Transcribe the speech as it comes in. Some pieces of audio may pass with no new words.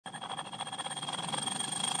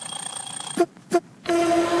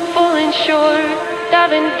shore,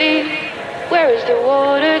 diving deep. Where is the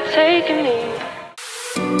water taking me?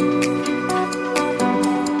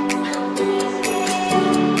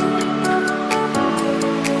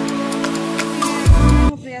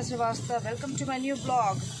 Priya Srivastava, welcome to my new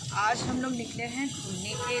blog. आज हम लोग निकले हैं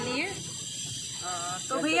घूमने के लिए।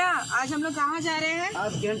 तो भैया आज हम लोग कहाँ जा रहे हैं?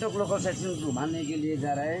 आज गैंगटॉक लोकल सेक्शन घुमाने के लिए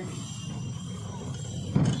जा रहे हैं।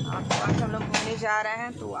 आज हम लोग घूमने जा रहे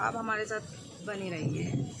हैं, तो आप हमारे साथ बनी रहिए।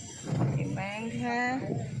 एक बैंक है,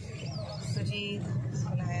 सुजीत,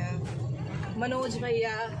 बनाया, मनोज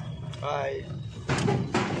भैया, हाय।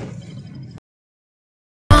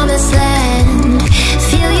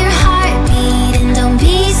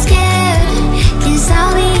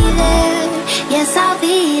 Yes, I'll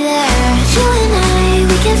be there. You and I,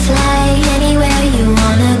 we can fly anywhere you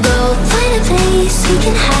wanna go. Find a place we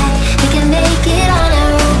can hide, we can make it on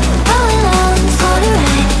our own. Go along for the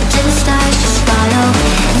ride, to the stars just follow.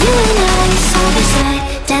 You and I, side by side,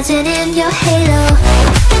 dancing in your halo.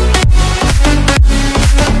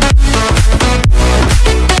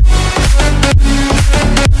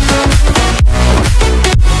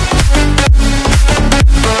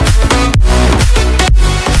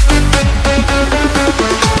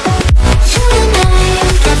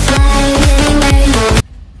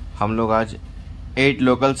 हम लोग आज 8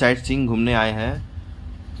 local sight seeing घूमने आए हैं।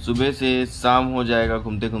 सुबह से शाम हो जाएगा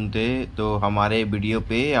घूमते घूमते, तो हमारे वीडियो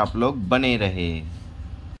पे आप लोग बने रहे।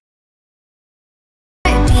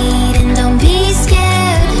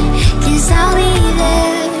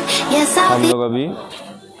 हम लोग अभी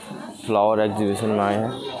फ्लावर एग्जीबिशन में आए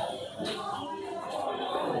हैं।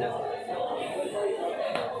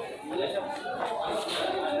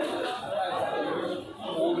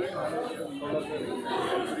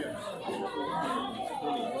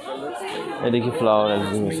 ये देखिए फ्लावर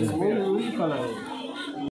एग्जीबिशन।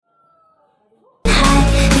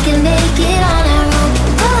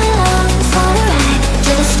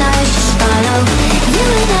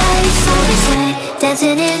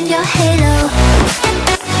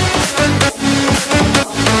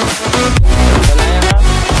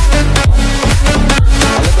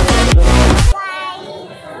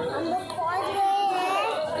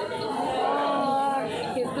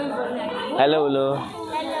 हेलो बोलो।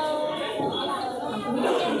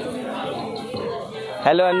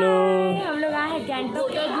 हेलो अनु। हम लोग आए हैं गैंगटॉक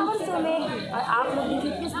के दूसरों में, और आप लोग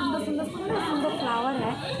देखिए कितने सुंदर सुंदर सुंदर सुंदर फ्लावर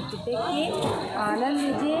है। तो देखिए, आनंद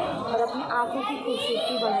लीजिए और अपनी आंखों की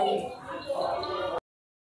खूबसूरती बढ़ाइए।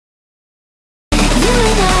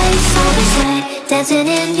 Dancing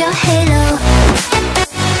in your halo.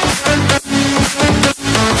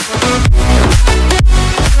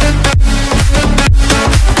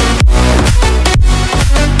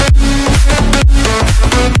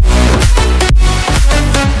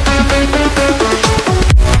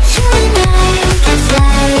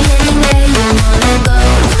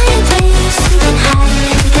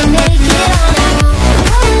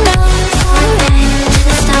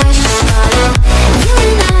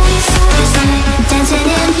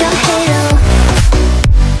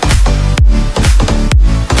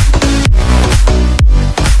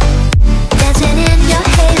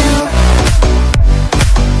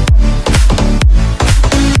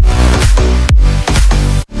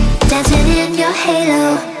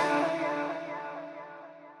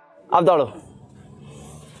 आप दौड़ो। अब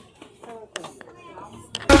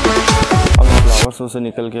फ्लावर शो से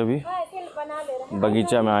निकल के अभी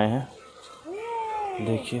बगीचा में आए हैं।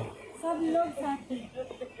 देखिए सब लोग साथ हैं।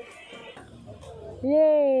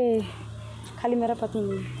 ये खाली मेरा पति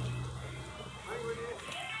नहीं।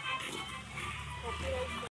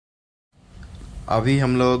 अभी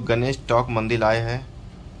हम लोग गणेश टॉक मंदिर आए हैं।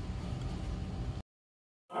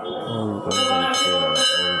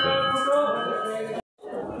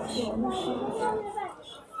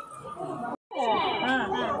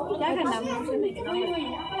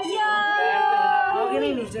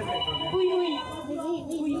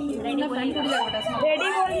 रेडी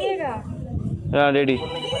बोलिएगा। हाँ रेडी।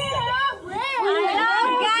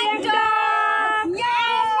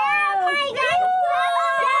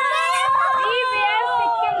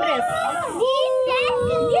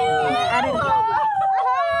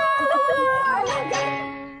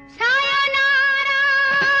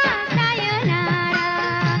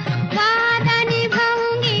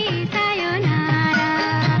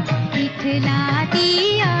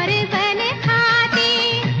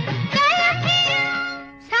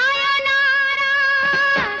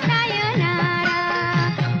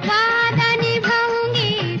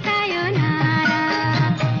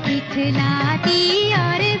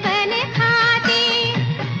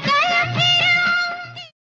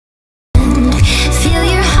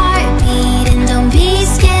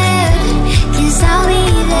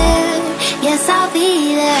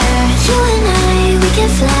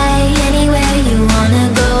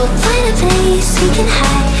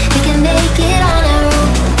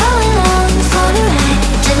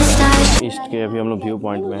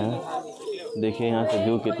 देखिए यहाँ से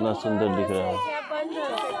व्यू कितना सुंदर दिख रहा है।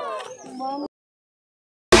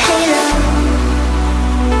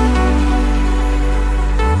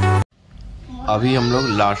 अभी हम लोग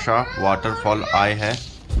लाशा वाटरफॉल आए हैं।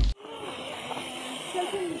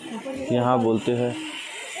 यहाँ बोलते हैं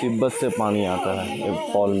तिब्बत से पानी आता है ये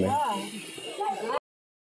फॉल में।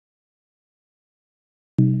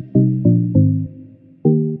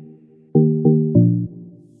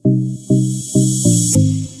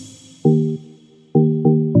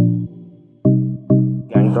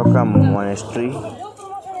 गैंगटॉक का मोनेस्ट्री,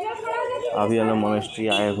 अभी हम लोग मोनेस्ट्री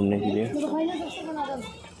आए हैं घूमने के लिए।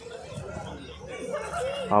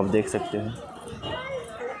 आप देख सकते हैं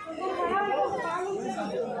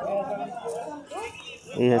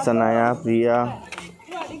ये है सनाया, प्रिया,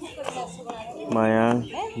 माया,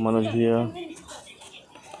 मनोज भैया।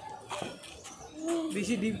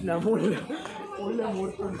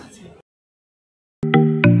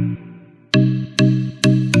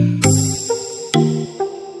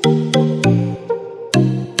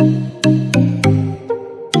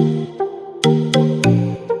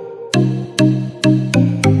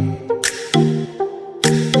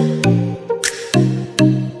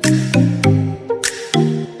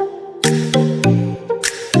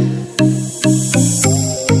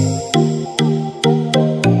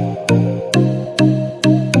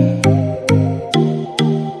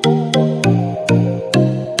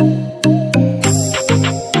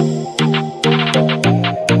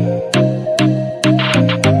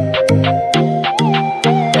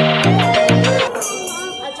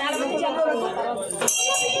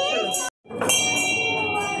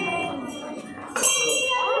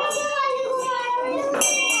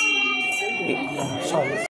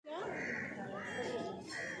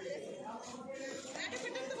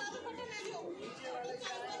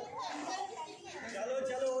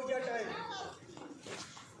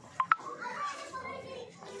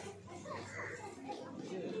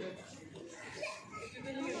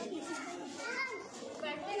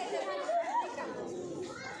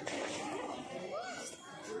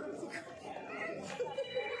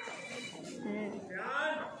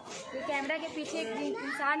 कैमरा के पीछे एक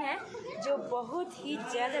इंसान है जो बहुत ही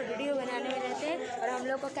ज़्यादा वीडियो बनाने में रहते हैं और हम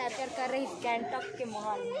लोग को कैप्चर कर रहे हैं गैंगटॉक के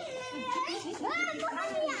माहौल में।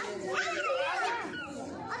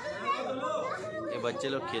 ये बच्चे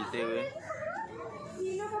लोग खेलते हुए।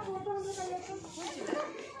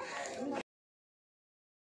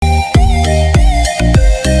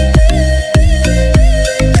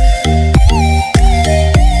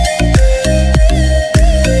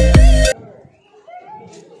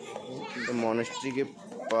 मोनेस्ट्री के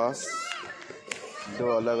पास दो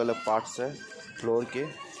अलग अलग पार्ट्स है फ्लोर के,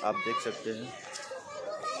 आप देख सकते हैं।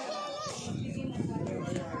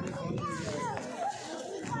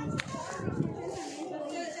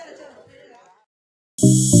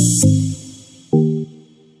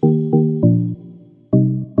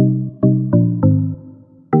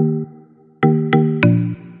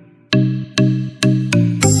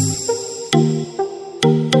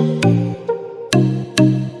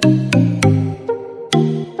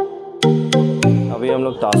 हम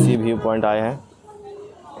लोग तासी व्यू पॉइंट आए हैं।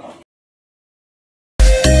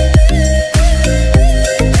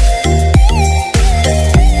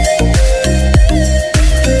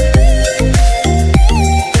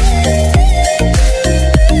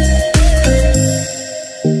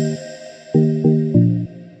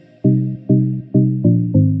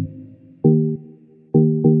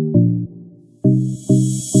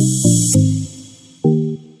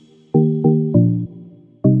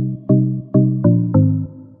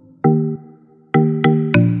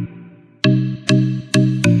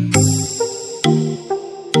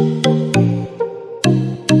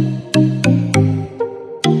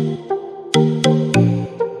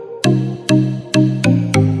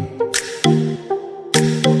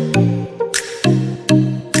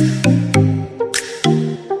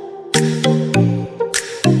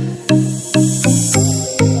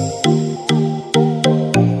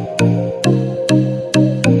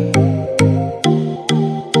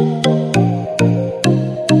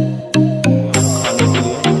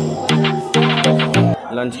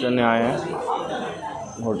 लंच करने आए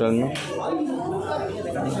हैं होटल में।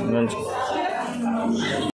 लंच